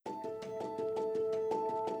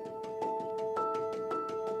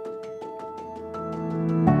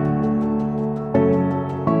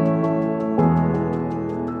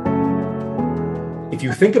if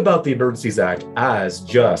you think about the Emergencies Act as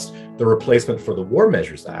just the replacement for the War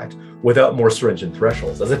Measures Act without more stringent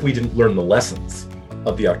thresholds, as if we didn't learn the lessons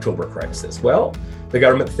of the October crisis, well, the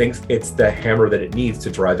government thinks it's the hammer that it needs to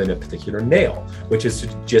drive in a particular nail, which is to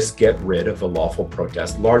just get rid of a lawful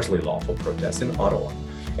protest, largely lawful protest in Ottawa.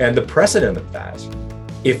 And the precedent of that,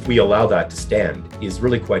 if we allow that to stand, is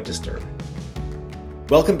really quite disturbing.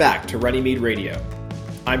 Welcome back to Runnymede Radio.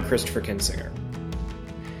 I'm Christopher Kinsinger.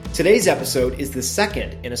 Today's episode is the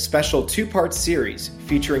second in a special two-part series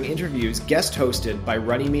featuring interviews guest hosted by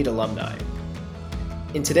Runnymede alumni.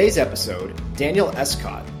 In today's episode, Daniel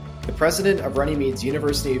Escott, the president of Runnymede's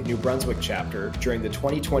University of New Brunswick chapter during the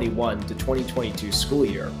 2021 to 2022 school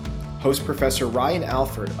year, hosts Professor Ryan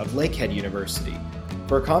Alford of Lakehead University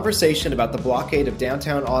for a conversation about the blockade of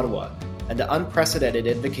downtown Ottawa and the unprecedented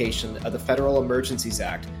invocation of the Federal Emergencies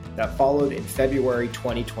Act that followed in February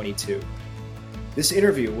 2022. This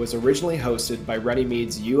interview was originally hosted by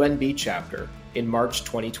Runnymede's UNB chapter in March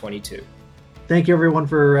 2022. Thank you, everyone,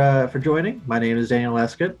 for joining. My name is Daniel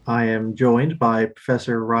Escott. I am joined by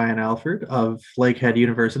Professor Ryan Alford of Lakehead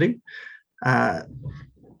University. I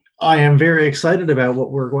am very excited about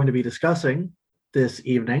what we're going to be discussing this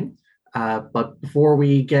evening. But before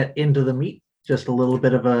we get into the meat, just a little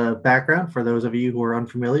bit of a background for those of you who are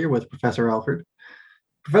unfamiliar with Professor Alford.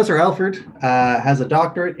 Professor Alford has a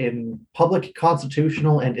doctorate in public,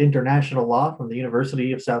 constitutional, and international law from the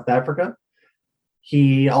University of South Africa.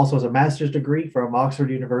 He also has a master's degree from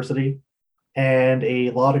Oxford University and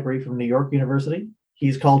a law degree from New York University.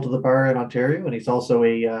 He's called to the bar in Ontario, and he's also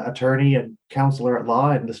a attorney and counselor at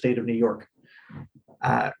law in the state of New York.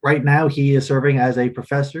 Right now, he is serving as a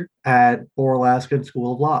professor at Borlaasken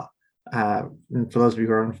School of Law. And for those of you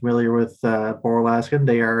who are unfamiliar with Borlaasken,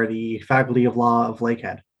 they are the Faculty of Law of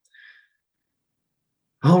Lakehead.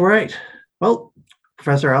 All right. Well,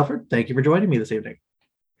 Professor Alford, thank you for joining me this evening.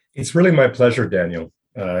 It's really my pleasure, Daniel.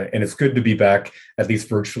 And it's good to be back, at least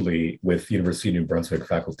virtually, with University of New Brunswick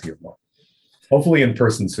Faculty of Law. Hopefully in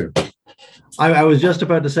person soon. I was just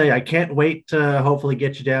about to say, I can't wait to hopefully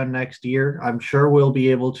get you down next year. I'm sure we'll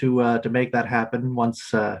be able to make that happen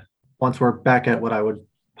once we're back at what I would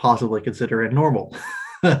possibly consider a normal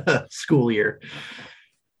school year.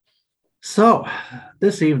 So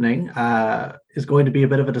this evening is going to be a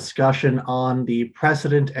bit of a discussion on the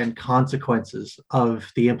precedent and consequences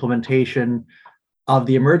of the implementation of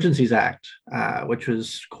the Emergencies Act, which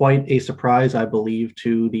was quite a surprise, I believe,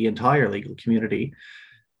 to the entire legal community.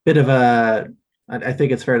 Bit of I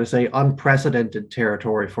think it's fair to say, unprecedented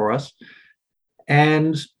territory for us.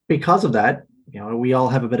 And because of that, we all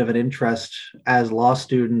have a bit of an interest as law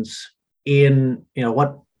students in,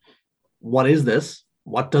 what is this?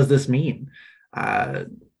 What does this mean?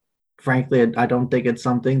 Frankly, I don't think it's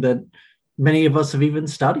something that many of us have even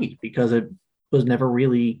studied because it was never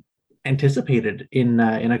really anticipated in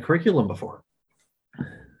a curriculum before.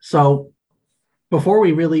 So before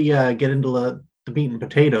we really get into the meat and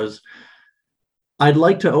potatoes, I'd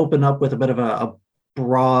like to open up with a bit of a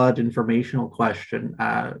broad informational question.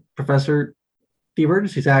 Professor, the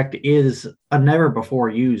Emergencies Act is a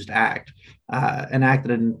never-before-used act,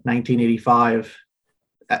 enacted in 1985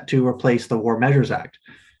 to replace the War Measures Act.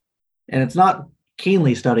 And it's not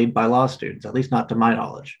keenly studied by law students, at least not to my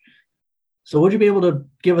knowledge. So would you be able to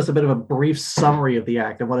give us a bit of a brief summary of the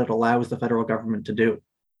act and what it allows the federal government to do?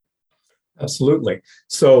 Absolutely.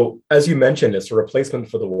 So as you mentioned, it's a replacement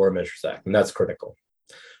for the War Measures Act, and that's critical.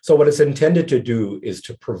 So what it's intended to do is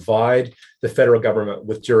to provide the federal government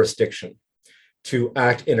with jurisdiction to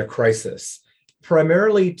act in a crisis,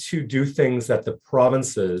 primarily to do things that the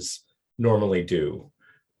provinces normally do,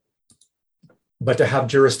 but to have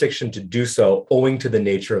jurisdiction to do so owing to the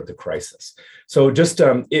nature of the crisis. So just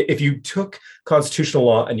if you took constitutional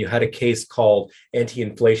law and you had a case called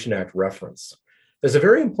Anti-Inflation Act reference, there's a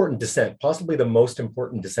very important dissent, possibly the most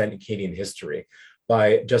important dissent in Canadian history,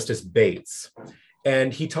 by Justice Bates.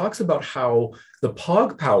 And he talks about how the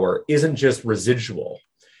POG power isn't just residual.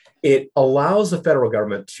 It allows the federal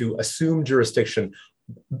government to assume jurisdiction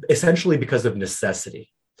essentially because of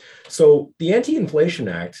necessity. So the Anti-Inflation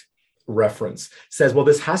Act reference says, well,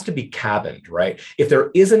 this has to be cabined, right? If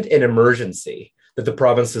there isn't an emergency that the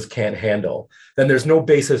provinces can't handle, then there's no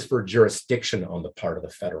basis for jurisdiction on the part of the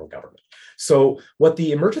federal government. So what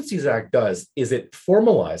the Emergencies Act does is it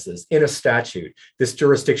formalizes in a statute this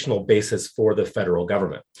jurisdictional basis for the federal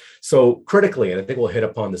government. So critically, and I think we'll hit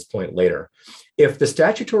upon this point later, if the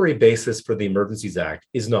statutory basis for the Emergencies Act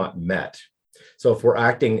is not met, so if we're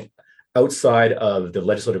acting outside of the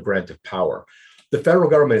legislative grant of power, the federal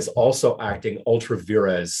government is also acting ultra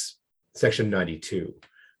vires Section 92,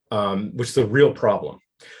 which is a real problem.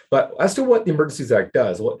 But as to what the Emergencies Act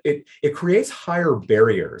does, well, it creates higher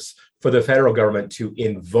barriers for the federal government to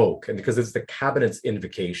invoke, and because it's the cabinet's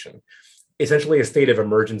invocation, essentially a state of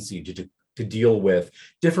emergency to deal with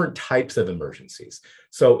different types of emergencies.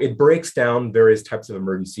 So it breaks down various types of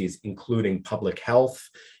emergencies, including public health,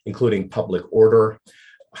 including public order,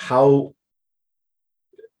 how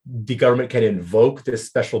the government can invoke this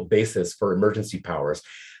special basis for emergency powers.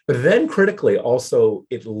 But then critically, also,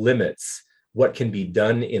 it limits what can be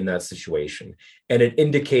done in that situation. And it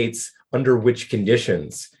indicates under which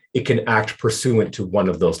conditions it can act pursuant to one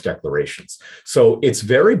of those declarations. So it's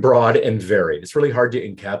very broad and varied. It's really hard to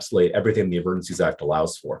encapsulate everything the Emergencies Act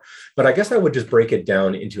allows for. But I guess I would just break it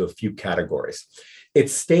down into a few categories. It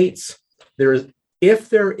states if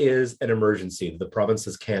there is an emergency that the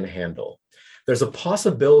provinces can handle, there's a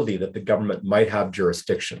possibility that the government might have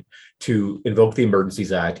jurisdiction to invoke the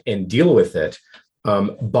Emergencies Act and deal with it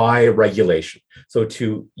by regulation. So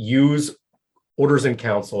to use orders in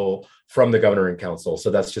council from the governor and council. So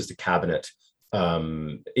that's just a cabinet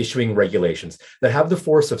issuing regulations that have the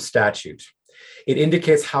force of statute. It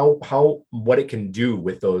indicates what it can do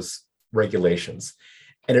with those regulations.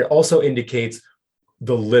 And it also indicates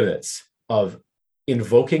the limits of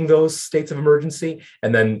invoking those states of emergency.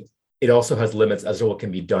 And then it also has limits as to what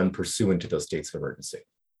can be done pursuant to those states of emergency.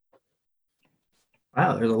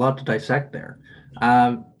 Wow, there's a lot to dissect there.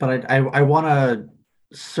 But I want to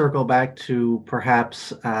circle back to perhaps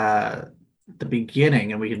the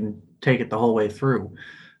beginning, and we can take it the whole way through.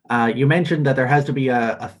 You mentioned that there has to be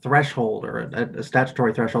a threshold or a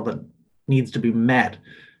statutory threshold that needs to be met.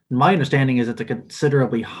 My understanding is it's a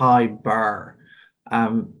considerably high bar.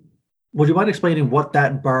 Would you mind explaining what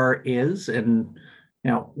that bar is, and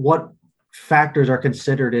what factors are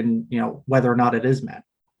considered in whether or not it is met?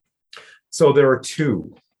 So there are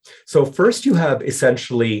two. So first, you have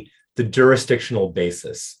essentially the jurisdictional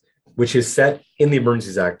basis, which is set in the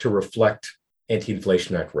Emergencies Act to reflect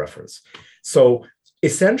Anti-Inflation Act reference. So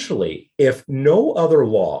essentially, if no other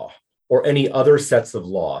law or any other sets of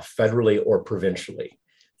law, federally or provincially,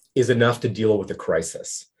 is enough to deal with a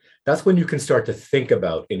crisis, that's when you can start to think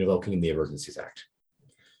about invoking the Emergencies Act.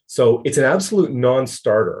 So it's an absolute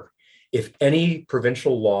non-starter if any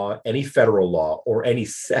provincial law, any federal law, or any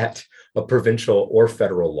set of provincial or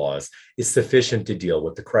federal laws is sufficient to deal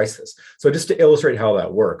with the crisis. So just to illustrate how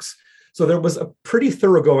that works, so there was a pretty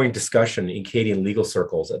thoroughgoing discussion in Canadian legal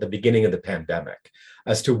circles at the beginning of the pandemic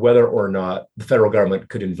as to whether or not the federal government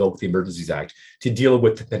could invoke the Emergencies Act to deal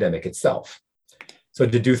with the pandemic itself. So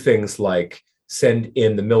to do things like send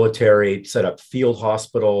in the military, set up field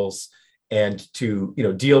hospitals, and to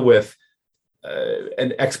deal with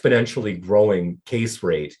an exponentially growing case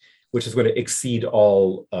rate, which is going to exceed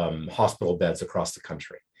all hospital beds across the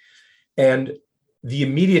country. And the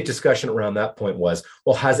immediate discussion around that point was,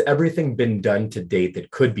 well, has everything been done to date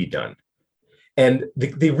that could be done? And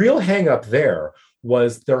the real hang up there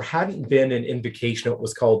was there hadn't been an invocation of what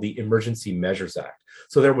was called the Emergency Measures Act.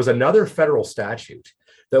 So there was another federal statute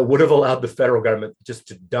that would have allowed the federal government just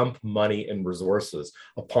to dump money and resources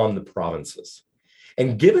upon the provinces.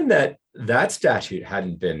 And given that that statute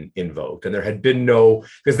hadn't been invoked and there had been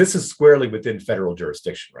because this is squarely within federal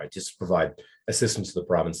jurisdiction, right, just to provide assistance to the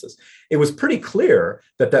provinces, it was pretty clear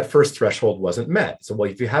that that first threshold wasn't met. So, well,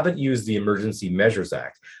 if you haven't used the Emergency Measures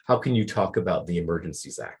Act, how can you talk about the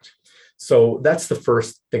Emergencies Act? So that's the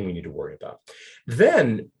first thing we need to worry about.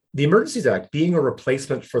 Then the Emergencies Act, being a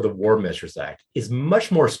replacement for the War Measures Act, is much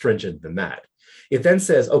more stringent than that. It then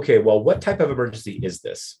says, okay, well, what type of emergency is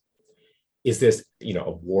this? Is this,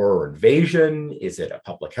 a war or invasion? Is it a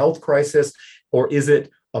public health crisis? Or is it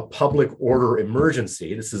a public order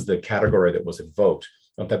emergency? This is the category that was invoked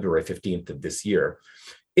on February 15th of this year.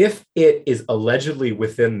 If it is allegedly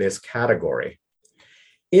within this category,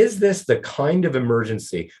 is this the kind of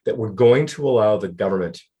emergency that we're going to allow the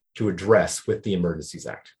government to address with the Emergencies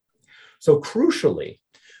Act? So crucially,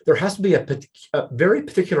 there has to be a very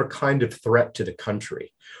particular kind of threat to the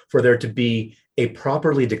country for there to be a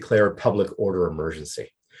properly declared public order emergency.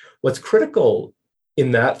 What's critical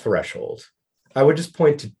in that threshold, I would just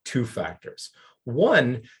point to two factors.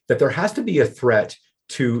 One, that there has to be a threat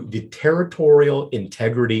to the territorial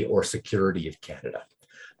integrity or security of Canada.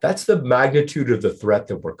 That's the magnitude of the threat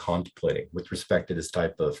that we're contemplating with respect to this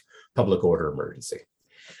type of public order emergency.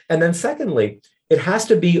 And then secondly, it has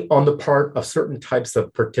to be on the part of certain types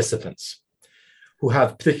of participants who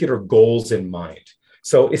have particular goals in mind.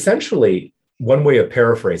 So essentially, one way of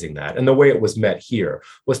paraphrasing that, and the way it was met here,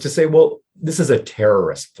 was to say, well, this is a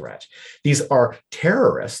terrorist threat. These are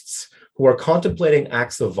terrorists who are contemplating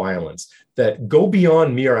acts of violence that go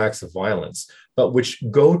beyond mere acts of violence, but which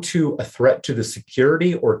go to a threat to the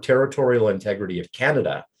security or territorial integrity of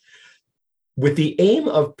Canada with the aim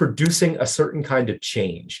of producing a certain kind of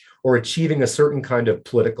change or achieving a certain kind of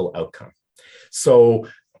political outcome. So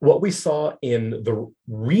what we saw in the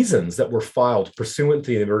reasons that were filed pursuant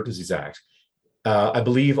to the Emergencies Act, I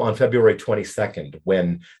believe on February 22nd,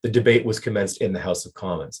 when the debate was commenced in the House of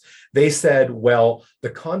Commons, they said, well, the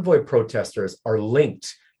convoy protesters are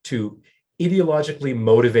linked to ideologically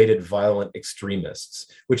motivated violent extremists,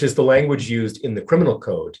 which is the language used in the criminal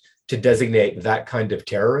code to designate that kind of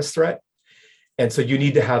terrorist threat. And so you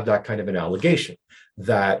need to have that kind of an allegation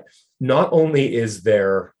that not only is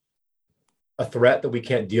there a threat that we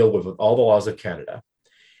can't deal with all the laws of Canada,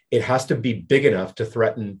 it has to be big enough to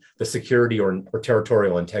threaten the security or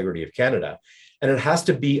territorial integrity of Canada. And it has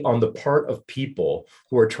to be on the part of people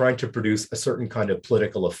who are trying to produce a certain kind of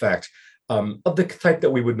political effect of the type that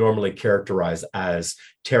we would normally characterize as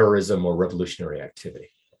terrorism or revolutionary activity.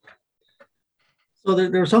 So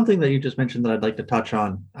there was something that you just mentioned that I'd like to touch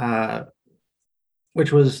on,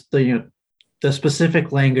 which was the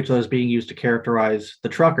specific language that was being used to characterize the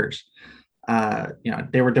truckers.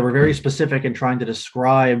 They were very specific in trying to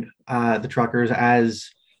describe the truckers as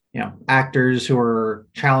actors who are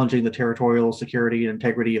challenging the territorial security and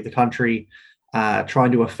integrity of the country,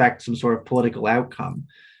 trying to affect some sort of political outcome.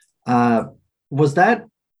 Was that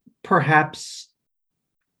perhaps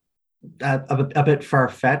a bit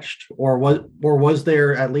far-fetched, or was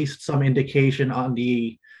there at least some indication on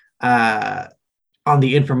the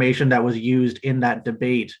information that was used in that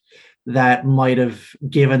debate that might have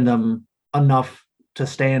given them enough to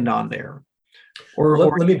stand on there?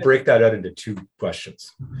 Let me break that out into two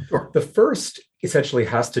questions. Sure. The first essentially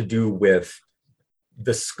has to do with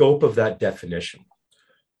the scope of that definition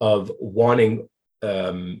of wanting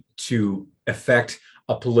to effect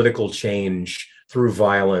a political change through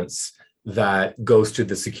violence that goes to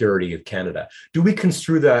the security of Canada. Do we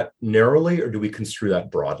construe that narrowly or do we construe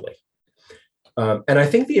that broadly? And I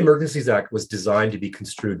think the Emergencies Act was designed to be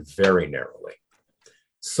construed very narrowly.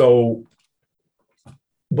 So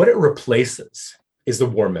what it replaces is the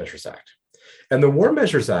War Measures Act. And the War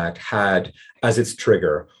Measures Act had as its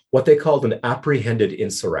trigger what they called an apprehended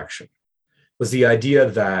insurrection. It was the idea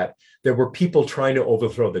that there were people trying to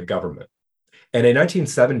overthrow the government. And in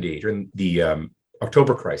 1970, during the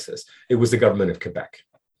October crisis, it was the government of Quebec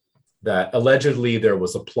that allegedly there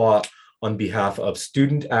was a plot on behalf of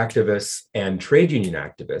student activists and trade union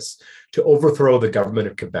activists to overthrow the government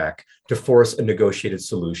of Quebec to force a negotiated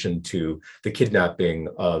solution to the kidnapping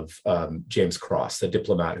of James Cross, the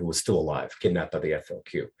diplomat who was still alive, kidnapped by the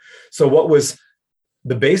FLQ. So what was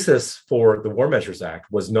the basis for the War Measures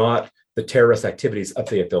Act was not the terrorist activities of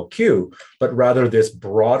the FLQ, but rather this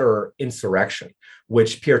broader insurrection,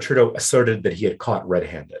 which Pierre Trudeau asserted that he had caught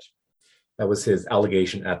red-handed. That was his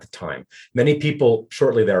allegation at the time. Many people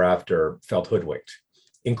shortly thereafter felt hoodwinked,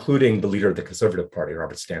 including the leader of the Conservative Party,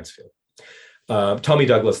 Robert Stansfield. Tommy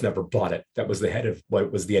Douglas never bought it. That was the head of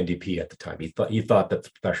what was the NDP at the time. He thought that the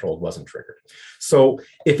threshold wasn't triggered. So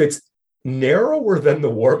if it's narrower than the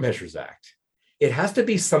War Measures Act, it has to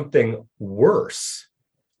be something worse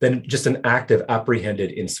than just an act of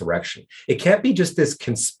apprehended insurrection. It can't be just this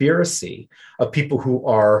conspiracy of people who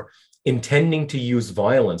are intending to use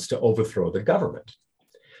violence to overthrow the government.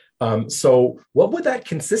 So what would that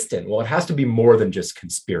consist in? Well, it has to be more than just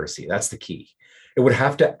conspiracy. That's the key. It would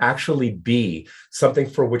have to actually be something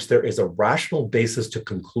for which there is a rational basis to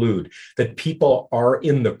conclude that people are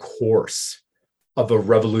in the course of a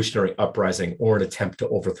revolutionary uprising or an attempt to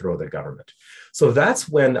overthrow the government. So that's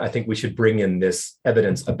when I think we should bring in this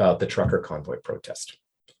evidence about the trucker convoy protest.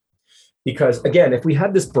 Because again, if we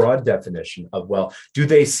had this broad definition of, well, do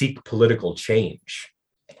they seek political change?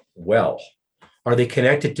 Well, are they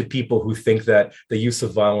connected to people who think that the use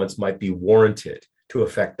of violence might be warranted to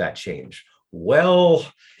effect that change? Well,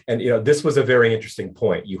 and this was a very interesting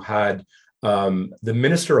point. You had the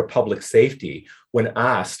Minister of Public Safety, when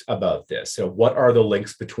asked about this, what are the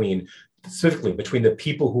links specifically between the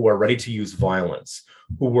people who are ready to use violence,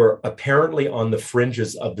 who were apparently on the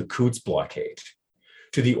fringes of the Coutts blockade,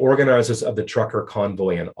 to the organizers of the trucker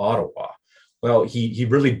convoy in Ottawa? Well, he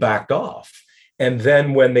really backed off. And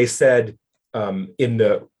then when they said in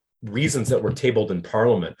the reasons that were tabled in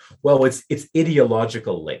Parliament, well, it's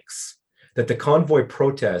ideological links, that the convoy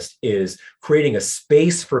protest is creating a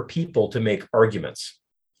space for people to make arguments,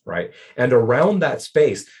 right? And around that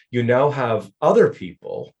space, you now have other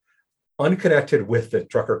people unconnected with the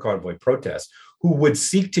trucker convoy protest who would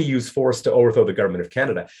seek to use force to overthrow the government of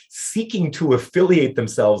Canada, seeking to affiliate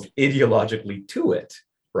themselves ideologically to it.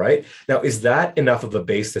 right? Now, is that enough of a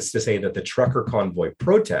basis to say that the trucker convoy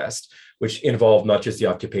protest, which involved not just the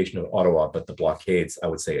occupation of Ottawa, but the blockades, I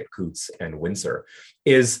would say, at Coutts and Windsor,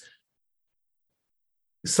 is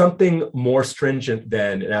something more stringent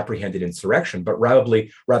than an apprehended insurrection, but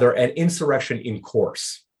rather an insurrection in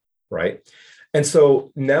course, right? And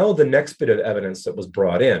so now the next bit of evidence that was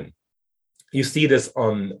brought in, you see this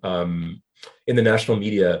on in the national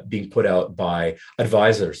media being put out by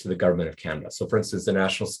advisors to the government of Canada. So, for instance, the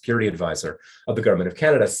National Security Advisor of the government of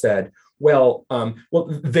Canada said, well,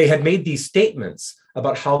 they had made these statements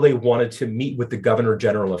about how they wanted to meet with the Governor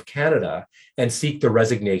General of Canada and seek the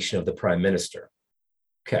resignation of the Prime Minister.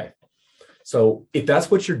 Okay. So if that's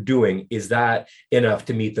what you're doing, is that enough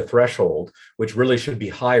to meet the threshold, which really should be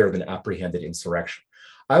higher than apprehended insurrection?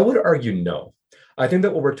 I would argue no. I think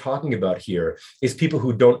that what we're talking about here is people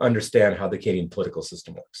who don't understand how the Canadian political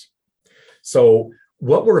system works. So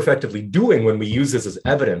what we're effectively doing when we use this as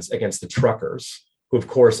evidence against the truckers, who of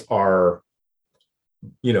course are,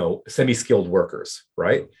 semi-skilled workers,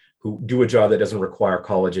 right? Who do a job that doesn't require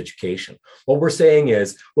college education. What we're saying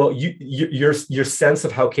is, well, your sense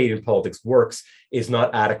of how Canadian politics works is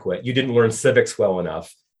not adequate. You didn't learn civics well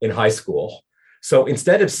enough in high school. So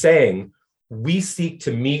instead of saying, we seek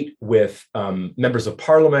to meet with members of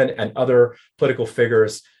parliament and other political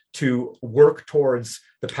figures to work towards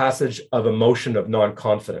the passage of a motion of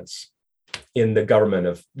non-confidence in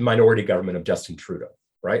the minority government of Justin Trudeau,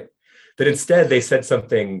 right? That instead they said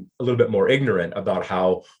something a little bit more ignorant about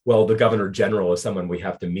how, well, the Governor General is someone we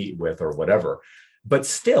have to meet with or whatever. But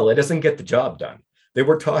still, it doesn't get the job done. They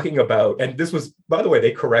were talking about, and this was, by the way,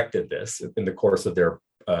 they corrected this in the course of their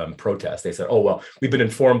protest. They said, oh, well, we've been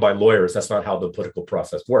informed by lawyers. That's not how the political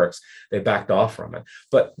process works. They backed off from it.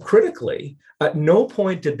 But critically, at no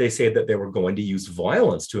point did they say that they were going to use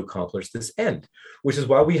violence to accomplish this end, which is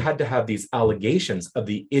why we had to have these allegations of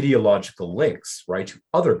the ideological links, right, to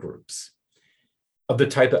other groups of the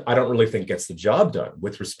type that I don't really think gets the job done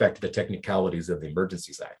with respect to the technicalities of the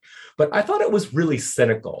Emergencies Act. But I thought it was really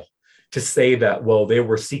cynical to say that, well, they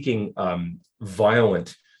were seeking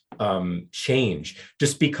violent change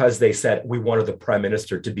just because they said we wanted the Prime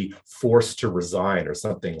Minister to be forced to resign or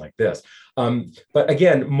something like this. But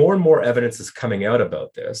again, more and more evidence is coming out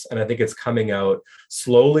about this. And I think it's coming out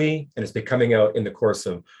slowly, and it's been coming out in the course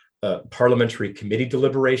of parliamentary committee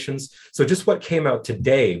deliberations. So just what came out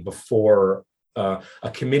today before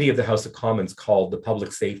a committee of the House of Commons called the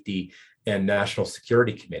Public Safety and National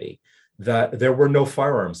Security Committee, that there were no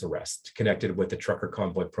firearms arrests connected with the trucker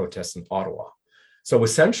convoy protests in Ottawa. So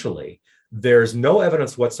essentially, there's no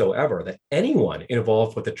evidence whatsoever that anyone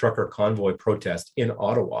involved with the trucker convoy protest in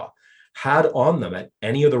Ottawa had on them at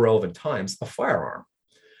any of the relevant times a firearm,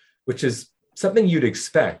 which is something you'd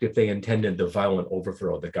expect if they intended the violent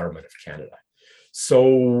overthrow of the government of Canada.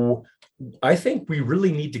 So I think we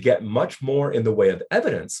really need to get much more in the way of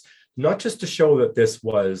evidence, not just to show that this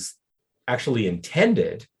was actually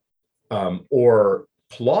intended or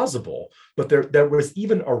plausible, but there was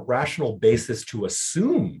even a rational basis to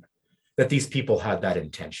assume that these people had that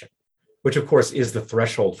intention, which of course is the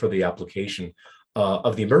threshold for the application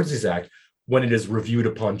of the Emergencies Act when it is reviewed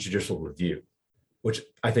upon judicial review, which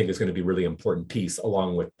I think is going to be a really important piece,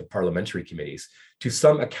 along with the parliamentary committees, to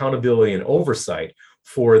some accountability and oversight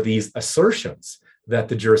for these assertions that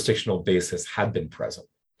the jurisdictional basis had been present.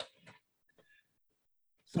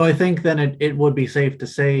 So I think then it would be safe to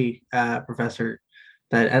say, Professor,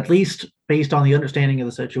 that at least based on the understanding of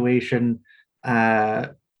the situation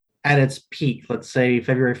at its peak, let's say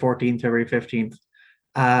February 14th, February 15th,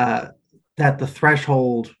 that the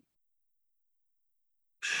threshold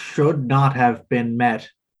should not have been met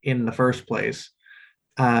in the first place.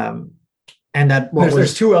 And that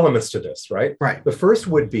there's two elements to this, right? Right. The first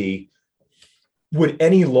would be, would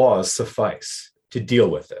any laws suffice to deal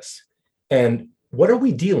with this? And what are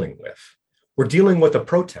we dealing with? We're dealing with a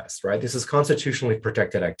protest, right? This is constitutionally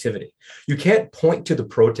protected activity. You can't point to the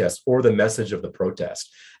protest or the message of the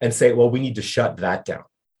protest and say, well, we need to shut that down.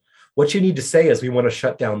 What you need to say is we want to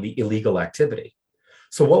shut down the illegal activity.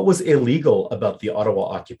 So what was illegal about the Ottawa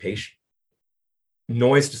occupation?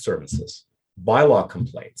 Noise disturbances, bylaw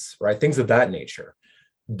complaints, right? Things of that nature.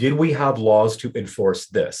 Did we have laws to enforce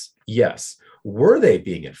this? Yes. Were they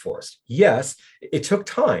being enforced? Yes. It took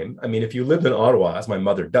time. I mean, if you lived in Ottawa, as my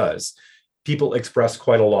mother does, people expressed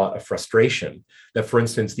quite a lot of frustration that, for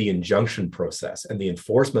instance, the injunction process and the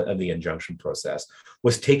enforcement of the injunction process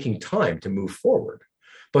was taking time to move forward.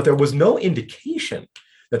 But there was no indication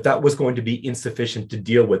that that was going to be insufficient to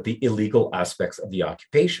deal with the illegal aspects of the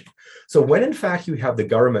occupation. So when in fact you have the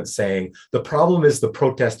government saying the problem is the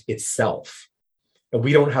protest itself, and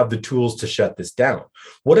we don't have the tools to shut this down.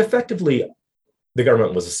 What effectively the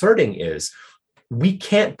government was asserting is we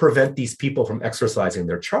can't prevent these people from exercising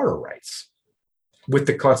their charter rights with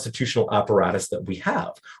the constitutional apparatus that we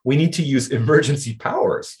have. We need to use emergency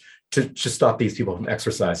powers to stop these people from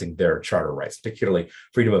exercising their charter rights, particularly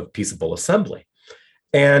freedom of peaceable assembly.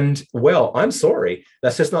 And well, I'm sorry,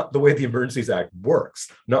 that's just not the way the Emergencies Act works,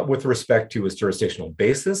 not with respect to its jurisdictional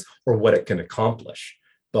basis or what it can accomplish.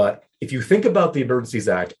 But if you think about the Emergencies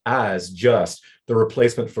Act as just the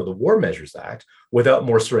replacement for the War Measures Act without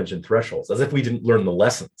more stringent thresholds, as if we didn't learn the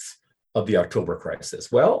lessons of the October crisis,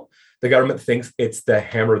 well, the government thinks it's the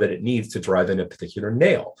hammer that it needs to drive in a particular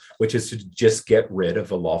nail, which is to just get rid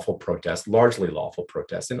of a lawful protest, largely lawful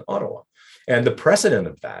protest in Ottawa. And the precedent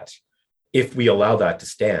of that, if we allow that to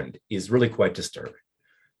stand, is really quite disturbing.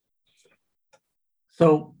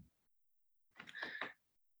 So,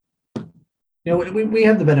 we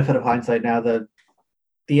have the benefit of hindsight now that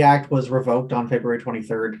the act was revoked on February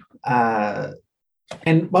 23rd.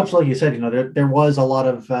 And much like you said, there was a lot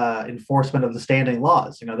of enforcement of the standing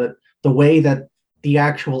laws, that the way that the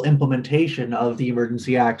actual implementation of the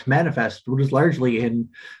Emergency Act manifested was largely in,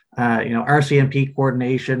 RCMP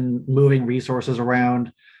coordination, moving resources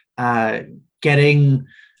around, getting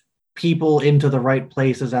people into the right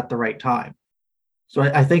places at the right time. So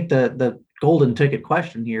I think the golden ticket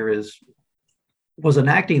question here is, was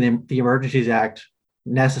enacting the Emergencies Act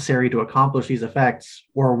necessary to accomplish these effects,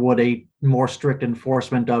 or would a more strict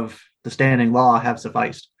enforcement of the standing law have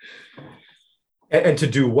sufficed? And to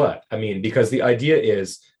do what? I mean, because the idea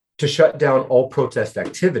is to shut down all protest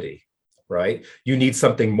activity, right? You need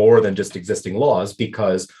something more than just existing laws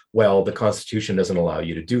because, well, the Constitution doesn't allow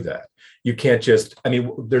you to do that. You can't just,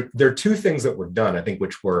 there are two things that were done, I think,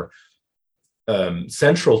 which were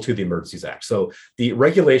central to the Emergencies Act. So the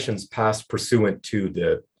regulations passed pursuant to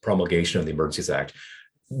the promulgation of the Emergencies Act,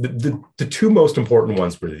 the two most important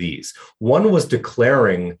ones were these. One was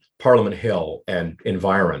declaring Parliament Hill and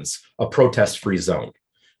environs a protest-free zone,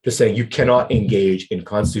 just saying you cannot engage in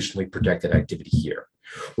constitutionally protected activity here,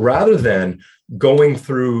 rather than going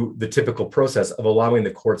through the typical process of allowing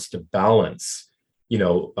the courts to balance,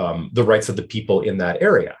 the rights of the people in that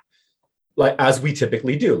area, like as we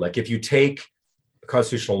typically do. Like if you take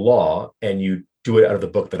constitutional law and you do it out of the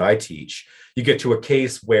book that I teach, you get to a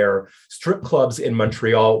case where strip clubs in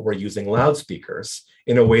Montreal were using loudspeakers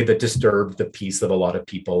in a way that disturbed the peace of a lot of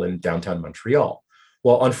people in downtown Montreal.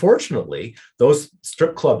 Well, unfortunately, those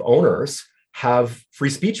strip club owners have free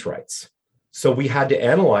speech rights. So we had to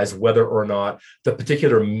analyze whether or not the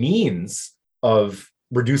particular means of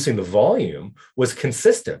reducing the volume was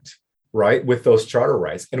consistent, right, with those charter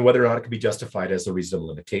rights, and whether or not it could be justified as a reasonable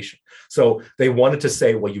limitation. So they wanted to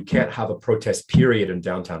say, well, you can't have a protest period in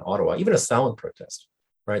downtown Ottawa, even a silent protest,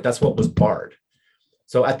 right? That's what was barred.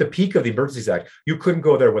 So at the peak of the Emergencies Act, you couldn't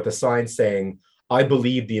go there with a sign saying, I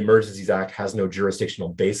believe the Emergencies Act has no jurisdictional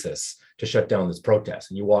basis to shut down this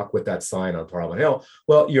protest. And you walk with that sign on Parliament Hill,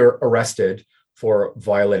 well, you're arrested for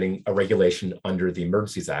violating a regulation under the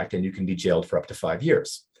Emergencies Act, and you can be jailed for up to 5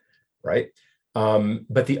 years, right?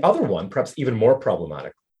 But the other one, perhaps even more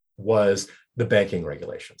problematic, was the banking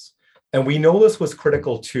regulations. And we know this was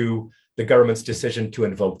critical to the government's decision to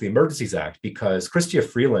invoke the Emergencies Act because Chrystia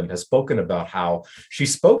Freeland has spoken about how she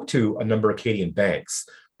spoke to a number of Canadian banks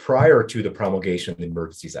prior to the promulgation of the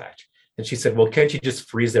Emergencies Act. And she said, well, can't you just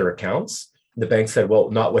freeze their accounts? And the bank said,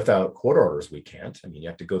 well, not without court orders, we can't. You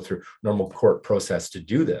have to go through normal court process to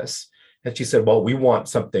do this. And she said, well, we want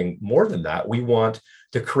something more than that. We want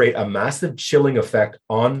to create a massive chilling effect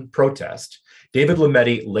on protest. David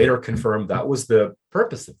Lametti later confirmed that was the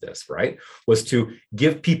purpose of this, right? Was to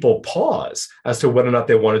give people pause as to whether or not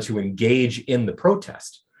they wanted to engage in the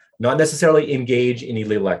protest. Not necessarily engage in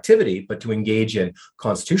illegal activity, but to engage in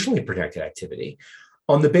constitutionally protected activity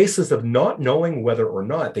on the basis of not knowing whether or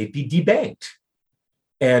not they'd be debanked.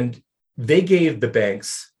 And they gave the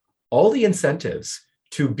banks all the incentives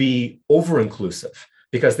to be over-inclusive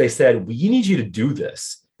because they said, we need you to do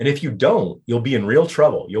this. And if you don't, you'll be in real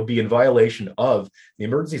trouble. You'll be in violation of the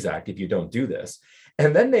Emergencies Act if you don't do this.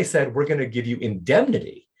 And then they said, we're going to give you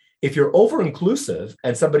indemnity if you're over-inclusive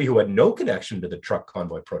and somebody who had no connection to the truck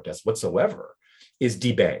convoy protest whatsoever is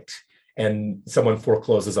debanked and someone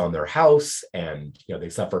forecloses on their house and they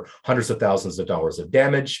suffer hundreds of thousands of dollars of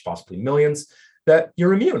damage, possibly millions, that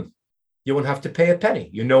you're immune. You won't have to pay a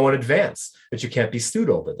penny. You know in advance that you can't be sued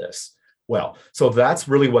over this. Well, so that's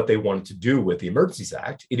really what they wanted to do with the Emergencies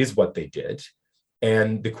Act. It is what they did.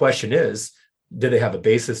 And the question is, did they have a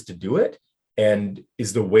basis to do it? And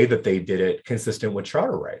is the way that they did it consistent with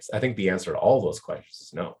charter rights? I think the answer to all those questions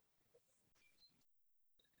is no.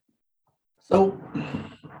 So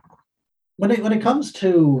when it comes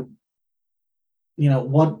to,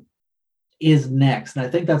 what is next, and I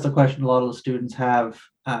think that's a question a lot of the students have,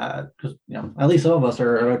 because at least some of us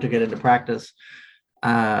are about to get into practice.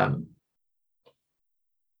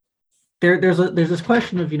 There's this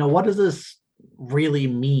question of, what does this really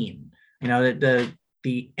mean?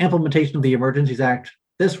 The implementation of the Emergencies Act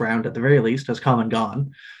this round, at the very least, has come and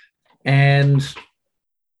gone, and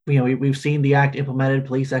we've seen the act implemented.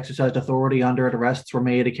 Police exercised authority under it. Arrests were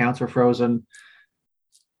made. Accounts were frozen.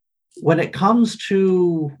 When it comes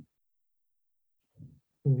to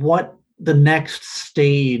what the next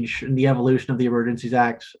stage in the evolution of the Emergencies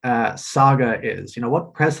Act saga is,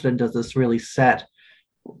 what precedent does this really set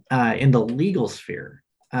in the legal sphere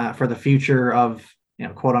for the future of,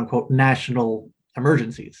 quote unquote, national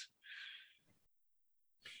emergencies?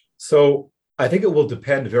 So I think it will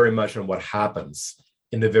depend very much on what happens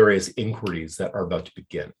in the various inquiries that are about to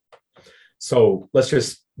begin. So let's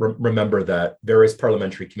just remember that various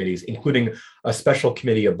parliamentary committees, including a special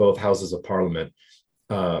committee of both houses of parliament,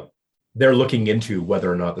 they're looking into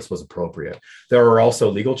whether or not this was appropriate. There are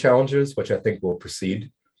also legal challenges, which I think will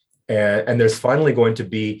proceed. And there's finally going to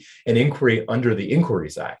be an inquiry under the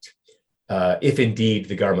Inquiries Act, if indeed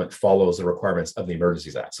the government follows the requirements of the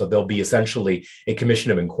Emergencies Act. So there'll be essentially a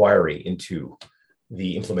commission of inquiry into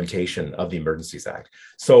the implementation of the Emergencies Act.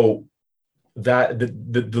 So that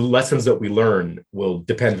the lessons that we learn will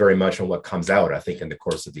depend very much on what comes out, I think, in the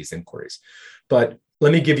course of these inquiries. But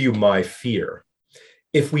let me give you my fear.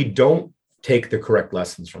 If we don't take the correct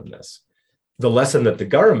lessons from this, the lesson that the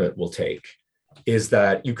government will take is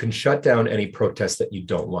that you can shut down any protest that you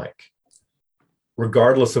don't like,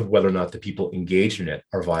 regardless of whether or not the people engaged in it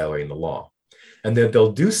are violating the law. And that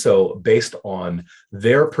they'll do so based on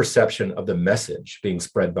their perception of the message being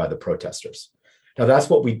spread by the protesters. Now, that's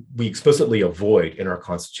what we explicitly avoid in our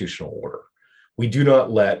constitutional order. We do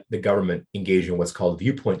not let the government engage in what's called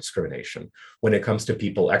viewpoint discrimination when it comes to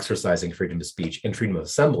people exercising freedom of speech and freedom of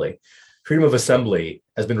assembly. Freedom of assembly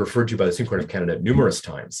has been referred to by the Supreme Court of Canada numerous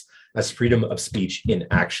times as freedom of speech in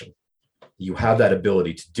action. You have that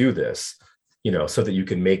ability to do this, so that you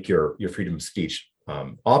can make your freedom of speech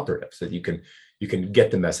operative, so that you can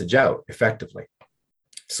get the message out effectively.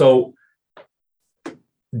 So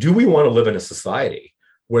do we want to live in a society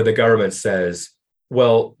where the government says,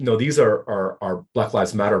 well, no, these are Black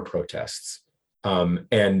Lives Matter protests,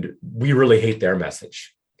 and we really hate their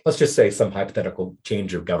message? Let's just say some hypothetical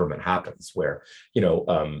change of government happens where,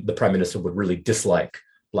 the prime minister would really dislike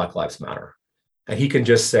Black Lives Matter. And he can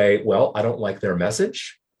just say, well, I don't like their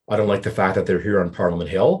message. I don't like the fact that they're here on Parliament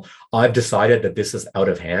Hill. I've decided that this is out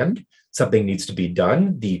of hand. Something needs to be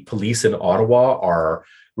done. The police in Ottawa are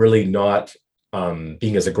really not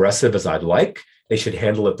being as aggressive as I'd like. They should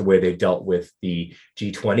handle it the way they dealt with the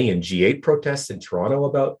G20 and G8 protests in Toronto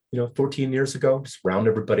about 14 years ago. Just round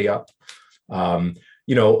everybody up. And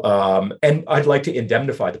I'd like to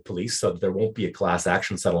indemnify the police so that there won't be a class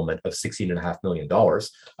action settlement of $16.5 million,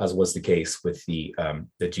 as was the case with the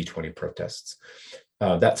G20 protests.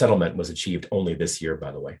 That settlement was achieved only this year,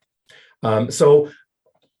 by the way. So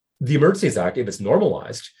the Emergencies Act, if it's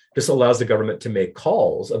normalized, this allows the government to make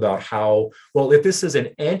calls about how, well, if this is an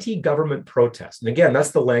anti-government protest, and again,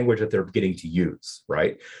 that's the language that they're beginning to use,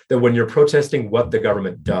 right? That when you're protesting what the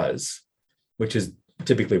government does, which is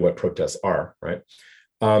typically what protests are, right?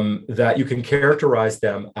 That you can characterize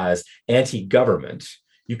them as anti-government.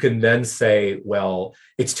 You can then say, well,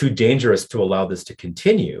 it's too dangerous to allow this to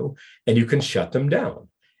continue, and you can shut them down.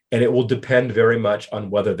 And it will depend very much on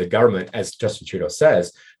whether the government, as Justin Trudeau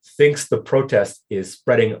says, thinks the protest is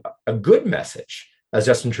spreading a good message, as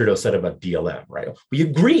Justin Trudeau said about BLM, right? We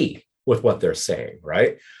agree with what they're saying,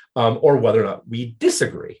 right? Or whether or not we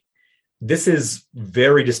disagree. This is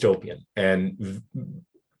very dystopian and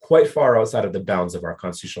quite far outside of the bounds of our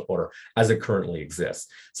constitutional order as it currently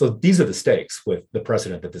exists. So these are the stakes with the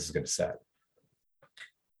precedent that this is going to set.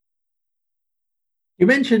 You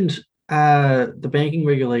mentioned the banking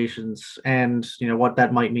regulations and what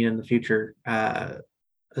that might mean in the future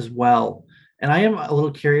as well. And I am a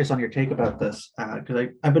little curious on your take about this because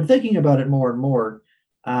I've been thinking about it more and more.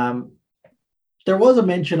 There was a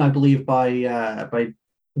mention, I believe, by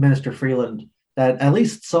Minister Freeland that at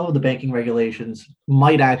least some of the banking regulations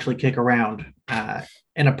might actually kick around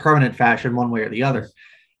in a permanent fashion, one way or the other.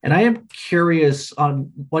 And I am curious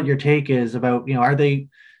on what your take is about, are they,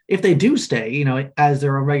 if they do stay, as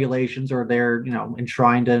their own regulations or they're,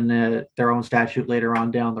 enshrined in their own statute later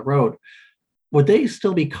on down the road, would they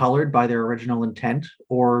still be colored by their original intent?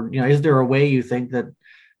 Or, is there a way you think that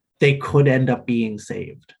they could end up being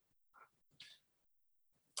saved?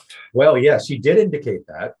 Well, yeah, she did indicate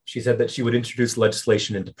that. She said that she would introduce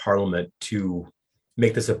legislation into Parliament to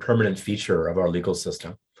make this a permanent feature of our legal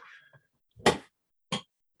system.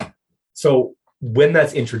 So when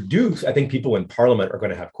that's introduced, I think people in Parliament are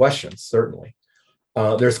going to have questions, certainly.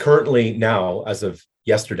 There's currently now, as of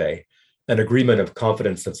yesterday, an agreement of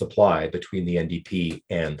confidence and supply between the NDP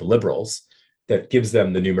and the Liberals that gives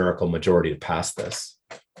them the numerical majority to pass this.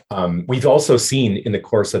 We've also seen in the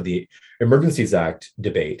course of the Emergencies Act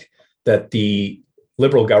debate that the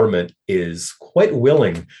Liberal government is quite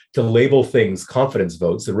willing to label things confidence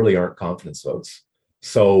votes that really aren't confidence votes.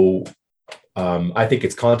 So I think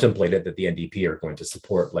it's contemplated that the NDP are going to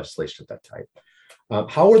support legislation of that type.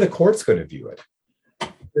 How are the courts going to view it?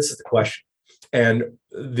 This is the question. And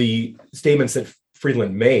the statements that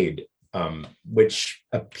Freeland made, which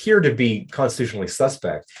appear to be constitutionally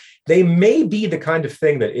suspect, they may be the kind of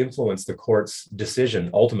thing that influenced the court's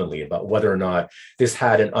decision ultimately about whether or not this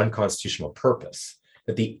had an unconstitutional purpose,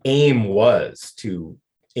 that the aim was to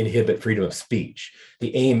inhibit freedom of speech.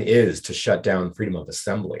 The aim is to shut down freedom of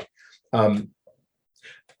assembly.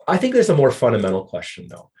 I think there's a more fundamental question,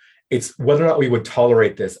 though. It's whether or not we would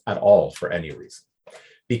tolerate this at all for any reason.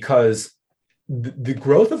 Because the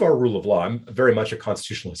growth of our rule of law, I'm very much a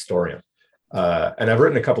constitutional historian, and I've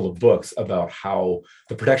written a couple of books about how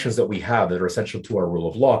the protections that we have that are essential to our rule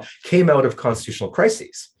of law came out of constitutional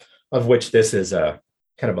crises, of which this is a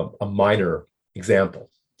kind of a minor example.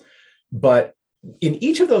 But in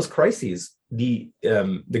each of those crises, the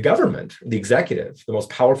government, the executive, the most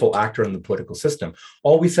powerful actor in the political system,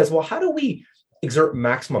 always says, well, how do we exert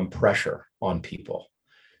maximum pressure on people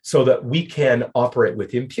so that we can operate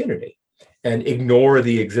with impunity and ignore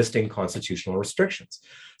the existing constitutional restrictions?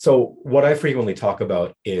 So what I frequently talk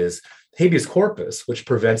about is habeas corpus, which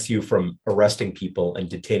prevents you from arresting people and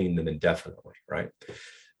detaining them indefinitely, right?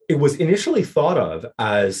 It was initially thought of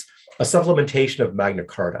as a supplementation of Magna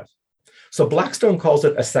Carta. So Blackstone calls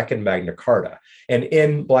it a second Magna Carta. And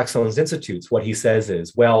in Blackstone's Institutes, what he says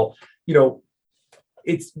is, well, you know,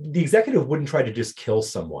 it's the executive wouldn't try to just kill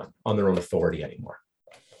someone on their own authority anymore.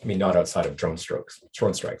 I mean, not outside of drone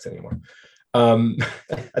strikes anymore,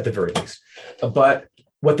 at the very least. But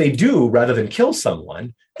what they do, rather than kill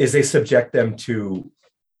someone, is they subject them to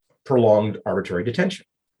prolonged arbitrary detention.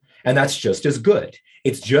 And that's just as good.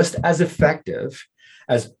 It's just as effective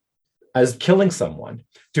as killing someone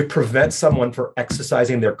to prevent someone from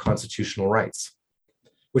exercising their constitutional rights,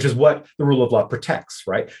 which is what the rule of law protects,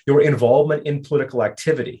 right? Your involvement in political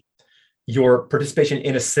activity, your participation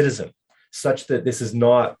in a citizen, such that this is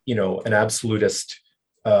not, you know, an absolutist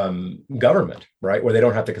government, right? Where they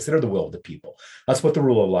don't have to consider the will of the people. That's what the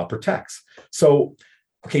rule of law protects. So,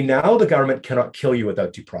 okay, now the government cannot kill you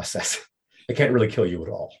without due process. They can't really kill you at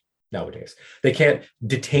all nowadays. They can't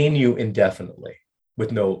detain you indefinitely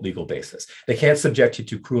with no legal basis. They can't subject you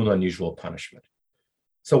to cruel and unusual punishment.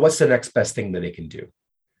 So what's the next best thing that they can do?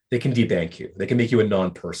 They can debank you. They can make you a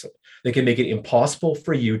non-person. They can make it impossible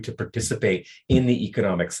for you to participate in the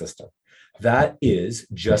economic system. That is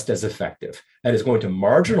just as effective. That is going to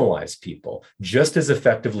marginalize people just as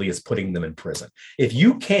effectively as putting them in prison. If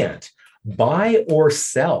you can't buy or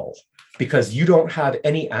sell because you don't have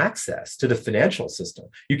any access to the financial system,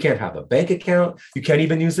 you can't have a bank account, you can't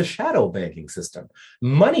even use a shadow banking system.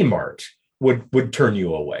 Money Mart would turn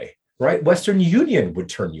you away, right? Western Union would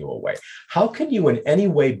turn you away. How can you in any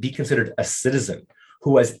way be considered a citizen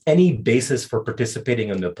who has any basis for participating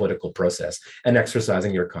in the political process and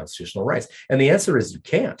exercising your constitutional rights? And the answer is you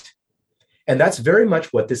can't. And that's very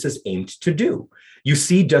much what this is aimed to do. You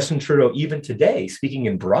see Justin Trudeau even today speaking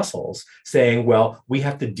in Brussels saying, well, we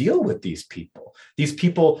have to deal with these people. These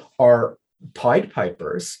people are Pied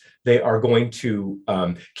Pipers. They are going to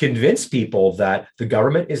convince people that the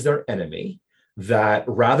government is their enemy, that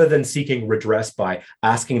rather than seeking redress by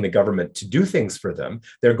asking the government to do things for them,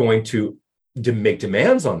 they're going to make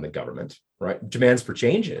demands on the government, right? Demands for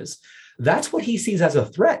changes. That's what he sees as a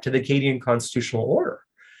threat to the Canadian constitutional order.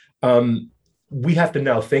 We have to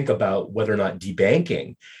now think about whether or not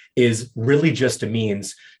debanking is really just a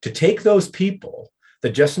means to take those people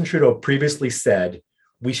that Justin Trudeau previously said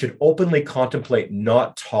we should openly contemplate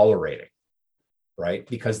not tolerating, right?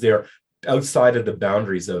 Because they're outside of the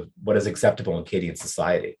boundaries of what is acceptable in Canadian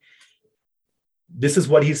society. This is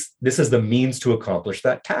the means to accomplish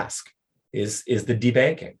that task, is the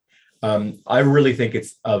debanking. I really think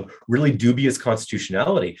it's of really dubious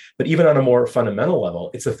constitutionality, but even on a more fundamental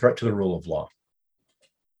level, it's a threat to the rule of law.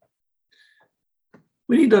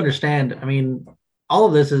 We need to understand, I mean, all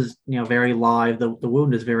of this is, very live. The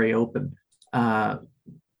wound is very open. But,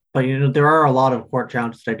 there are a lot of court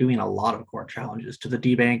challenges. I do mean a lot of court challenges to the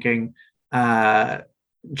debanking.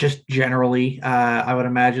 just generally, I would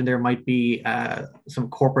imagine there might be some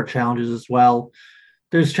corporate challenges as well.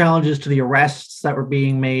 There's challenges to the arrests that were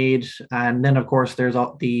being made, and then of course there's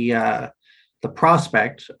the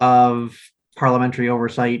prospect of parliamentary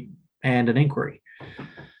oversight and an inquiry.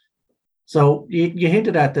 So you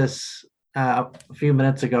hinted at this a few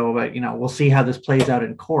minutes ago, but we'll see how this plays out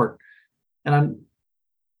in court. And I'm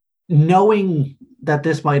knowing that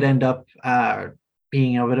this might end up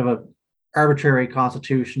being a bit of a arbitrary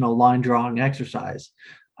constitutional line drawing exercise.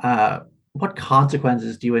 What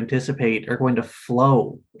consequences do you anticipate are going to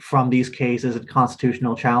flow from these cases and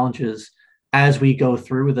constitutional challenges as we go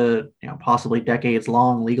through the possibly decades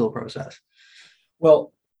long legal process?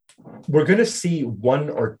 Well, we're going to see one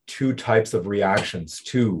or two types of reactions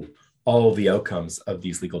to all of the outcomes of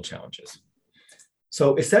these legal challenges.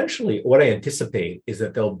 So essentially, what I anticipate is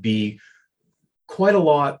that there'll be quite a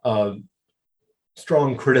lot of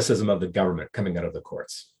strong criticism of the government coming out of the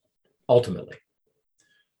courts, ultimately.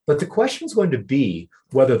 But the question is going to be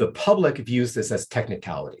whether the public views this as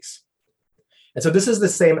technicalities. And so this is the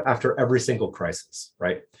same after every single crisis,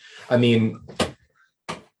 right? I mean,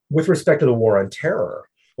 with respect to the war on terror,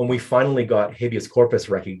 when we finally got habeas corpus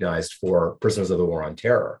recognized for prisoners of the war on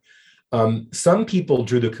terror, some people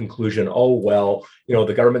drew the conclusion, oh, well,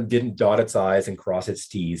 the government didn't dot its I's and cross its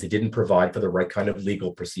T's. It didn't provide for the right kind of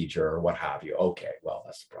legal procedure or what have you. Okay, well,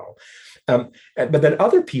 that's the problem. But then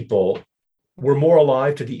other people were more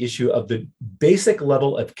alive to the issue of the basic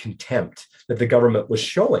level of contempt that the government was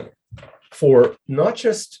showing for not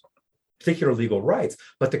just particular legal rights,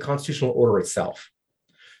 but the constitutional order itself.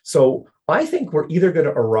 So I think we're either going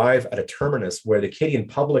to arrive at a terminus where the Canadian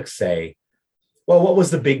public say, well, what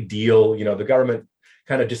was the big deal? The government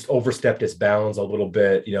kind of just overstepped its bounds a little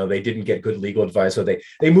bit. They didn't get good legal advice, or they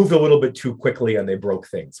moved a little bit too quickly and they broke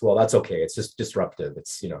things. Well, that's okay. It's just disruptive.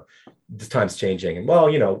 It's, this time's changing. And well,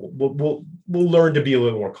 we'll learn to be a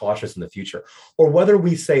little more cautious in the future. Or whether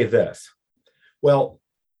we say this, well,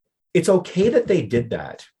 it's okay that they did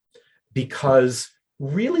that because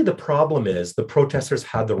really the problem is the protesters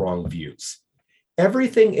had the wrong views.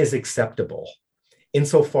 Everything is acceptable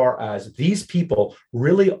insofar as these people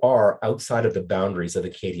really are outside of the boundaries of the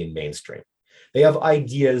Canadian mainstream. They have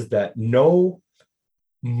ideas that no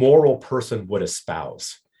moral person would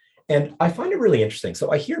espouse. And I find it really interesting. So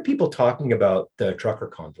I hear people talking about the trucker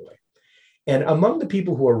convoy. And among the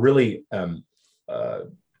people who are really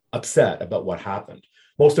upset about what happened,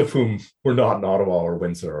 most of whom were not in Ottawa or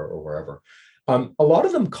Windsor or wherever, a lot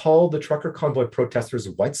of them call the trucker convoy protesters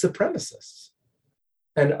white supremacists.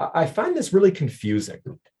 And I find this really confusing,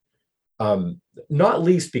 not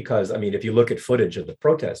least because, if you look at footage of the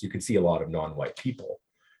protests, you can see a lot of non-white people,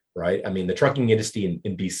 right? The trucking industry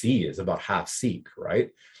in BC is about half Sikh, right?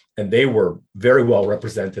 And they were very well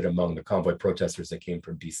represented among the convoy protesters that came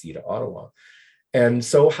from BC to Ottawa. And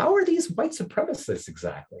so how are these white supremacists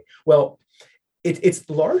exactly? Well, it's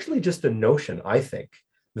largely just a notion, I think,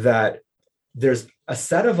 that there's a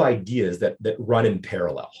set of ideas that run in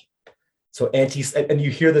parallel. So and you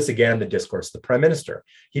hear this again in the discourse, the prime minister,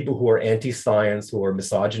 people who are anti-science, who are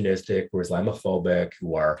misogynistic, who are Islamophobic,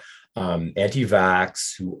 who are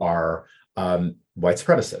anti-vax, who are white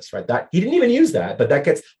supremacists, right? That he didn't even use that, but that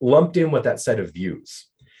gets lumped in with that set of views.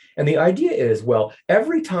 And the idea is, well,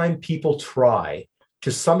 every time people try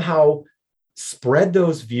to somehow spread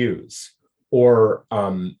those views or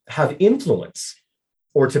have influence,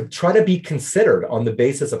 or to try to be considered on the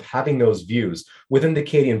basis of having those views within the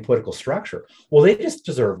Canadian political structure, well, they just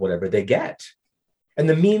deserve whatever they get. And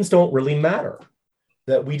the means don't really matter.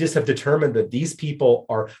 That we just have determined that these people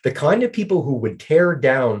are the kind of people who would tear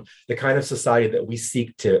down the kind of society that we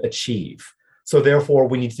seek to achieve. So therefore,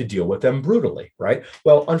 we need to deal with them brutally, right?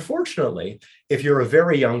 Well, unfortunately, if you're a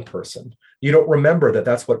very young person, you don't remember that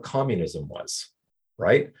that's what communism was,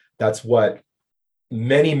 right? That's what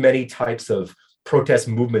many, many types of protest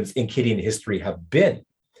movements in Canadian history have been.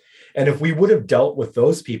 And if we would have dealt with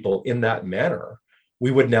those people in that manner, we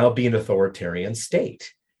would now be an authoritarian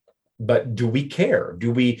state. But do we care? Do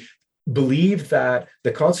we believe that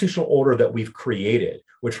the constitutional order that we've created,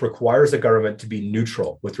 which requires the government to be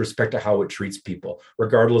neutral with respect to how it treats people,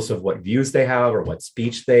 regardless of what views they have or what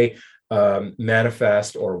speech they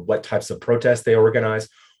manifest or what types of protests they organize,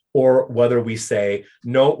 or whether we say,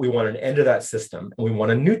 no, we want an end to that system and we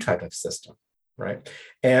want a new type of system? Right.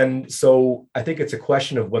 And so I think it's a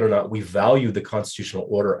question of whether or not we value the constitutional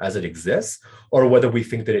order as it exists, or whether we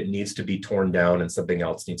think that it needs to be torn down and something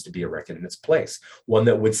else needs to be erected in its place. One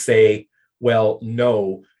that would say, well,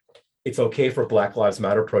 no, it's okay for Black Lives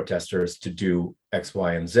Matter protesters to do X,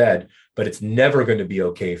 Y, and Z, but it's never going to be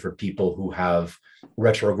okay for people who have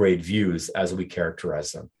retrograde views, as we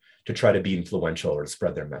characterize them, to try to be influential or to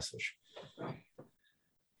spread their message.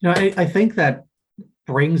 I think that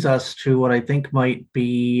brings us to what I think might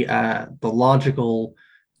be the logical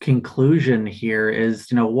conclusion here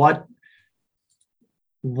is,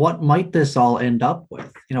 what might this all end up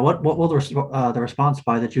with? What will the response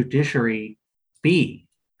by the judiciary be?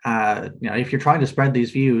 If you're trying to spread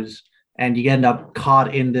these views and you end up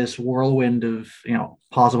caught in this whirlwind of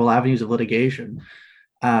possible avenues of litigation,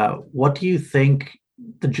 what do you think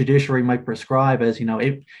the judiciary might prescribe as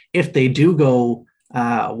if they do go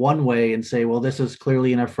one way and say, well, this is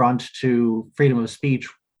clearly an affront to freedom of speech,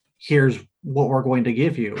 here's what we're going to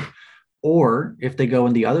give you? Or if they go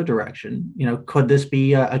in the other direction, could this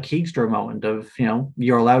be a Keegstra moment of,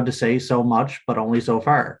 you're allowed to say so much, but only so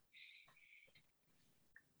far?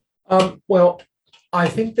 Well, I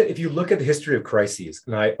think that if you look at the history of crises,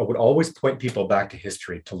 and I would always point people back to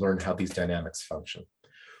history to learn how these dynamics function,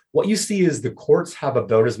 what you see is the courts have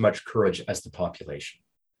about as much courage as the population.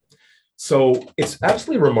 So it's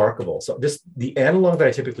absolutely remarkable. So the analog that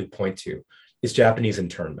I typically point to is Japanese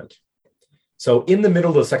internment. So in the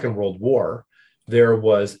middle of the Second World War, there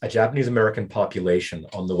was a Japanese American population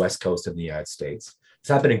on the West Coast of the United States. It's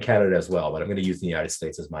happened in Canada as well, but I'm going to use the United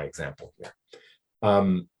States as my example here.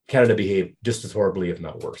 Canada behaved just as horribly, if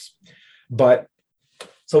not worse. But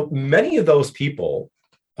so many of those people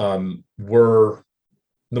were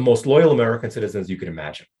the most loyal American citizens you could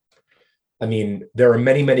imagine. I mean, there are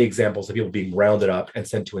many, many examples of people being rounded up and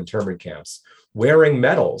sent to internment camps, wearing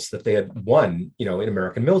medals that they had won, in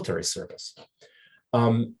American military service.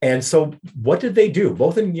 And so what did they do?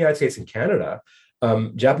 Both in the United States and Canada,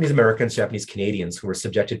 Japanese Americans, Japanese Canadians who were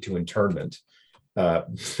subjected to internment,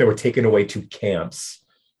 they were taken away to camps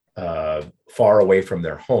far away from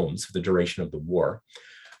their homes for the duration of the war,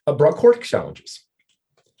 brought court challenges.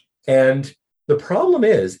 And the problem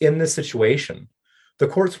is, in this situation, the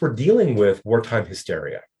courts were dealing with wartime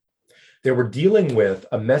hysteria. They were dealing with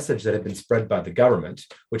a message that had been spread by the government,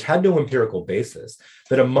 which had no empirical basis,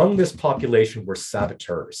 that among this population were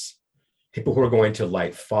saboteurs, people who are going to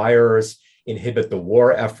light fires, inhibit the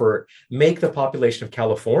war effort, make the population of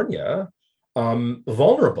California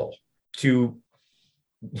vulnerable to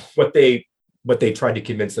what they tried to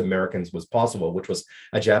convince Americans was possible, which was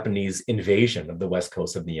a Japanese invasion of the West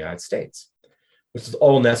Coast of the United States, which is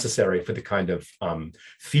all necessary for the kind of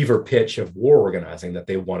fever pitch of war organizing that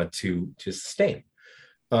they wanted to sustain.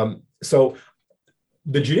 So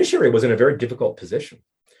the judiciary was in a very difficult position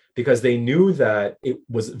because they knew that it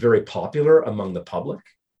was very popular among the public,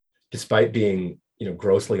 despite being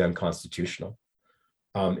grossly unconstitutional.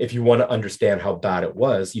 If you want to understand how bad it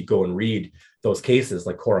was, you go and read those cases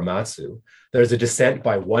like Korematsu. There's a dissent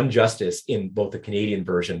by one justice in both the Canadian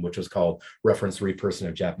version, which was called Reference Re-Person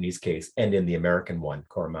of Japanese Case, and in the American one,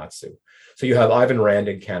 Korematsu. So you have Ivan Rand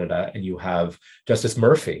in Canada, and you have Justice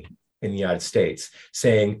Murphy in the United States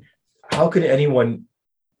saying, how could anyone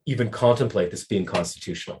even contemplate this being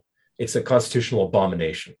constitutional? It's a constitutional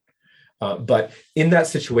abomination. But in that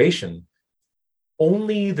situation,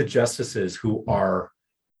 only the justices who are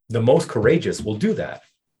the most courageous will do that.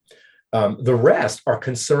 The rest are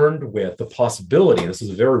concerned with the possibility, this is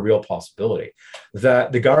a very real possibility,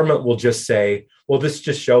 that the government will just say, well, this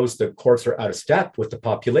just shows the courts are out of step with the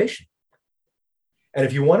population. And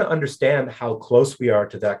if you want to understand how close we are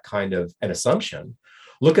to that kind of an assumption,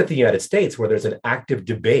 look at the United States, where there's an active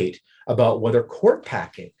debate about whether court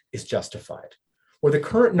packing is justified, where the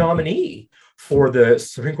current nominee for the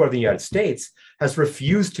Supreme Court of the United States has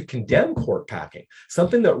refused to condemn court packing,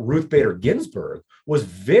 something that Ruth Bader Ginsburg was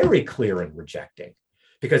very clear in rejecting,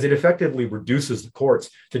 because it effectively reduces the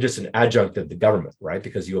courts to just an adjunct of the government, right?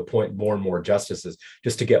 Because you appoint more and more justices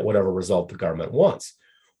just to get whatever result the government wants.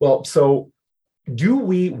 Well, so do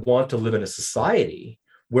we want to live in a society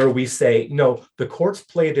where we say, no, the courts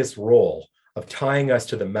play this role of tying us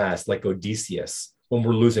to the mast like Odysseus when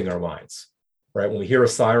we're losing our minds? Right? When we hear a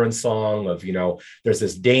siren song of, there's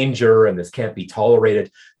this danger and this can't be tolerated,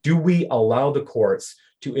 do we allow the courts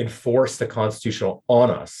to enforce the constitutional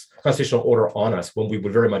order on us when we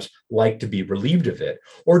would very much like to be relieved of it?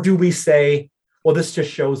 Or do we say, well, this just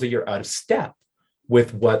shows that you're out of step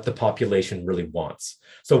with what the population really wants?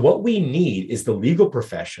 So what we need is the legal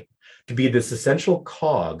profession to be this essential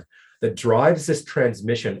cog that drives this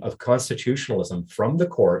transmission of constitutionalism from the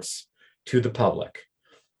courts to the public.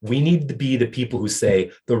 We need to be the people who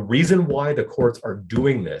say the reason why the courts are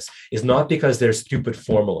doing this is not because they're stupid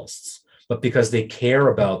formalists, but because they care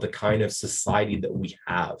about the kind of society that we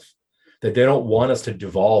have. that they don't want us to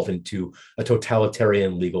devolve into a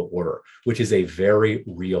totalitarian legal order, which is a very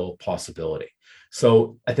real possibility.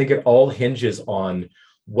 So I think it all hinges on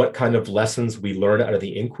what kind of lessons we learn out of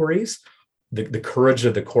the inquiries, the courage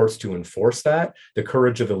of the courts to enforce that, the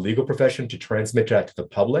courage of the legal profession to transmit that to the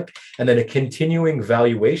public, and then a continuing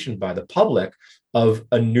valuation by the public of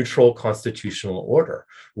a neutral constitutional order,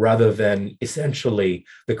 rather than essentially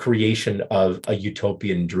the creation of a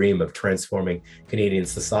utopian dream of transforming Canadian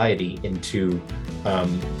society into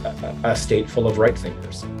a state full of right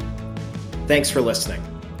thinkers. Thanks for listening.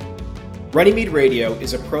 Runnymede Radio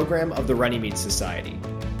is a program of the Runnymede Society,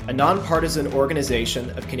 a nonpartisan organization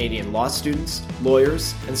of Canadian law students,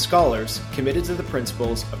 lawyers, and scholars committed to the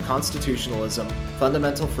principles of constitutionalism,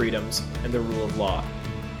 fundamental freedoms, and the rule of law.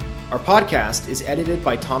 Our podcast is edited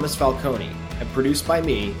by Thomas Falcone and produced by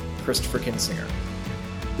me, Christopher Kinsinger.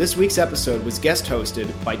 This week's episode was guest hosted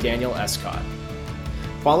by Daniel Escott.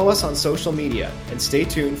 Follow us on social media and stay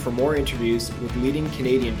tuned for more interviews with leading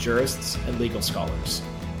Canadian jurists and legal scholars.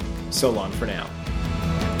 So long for now.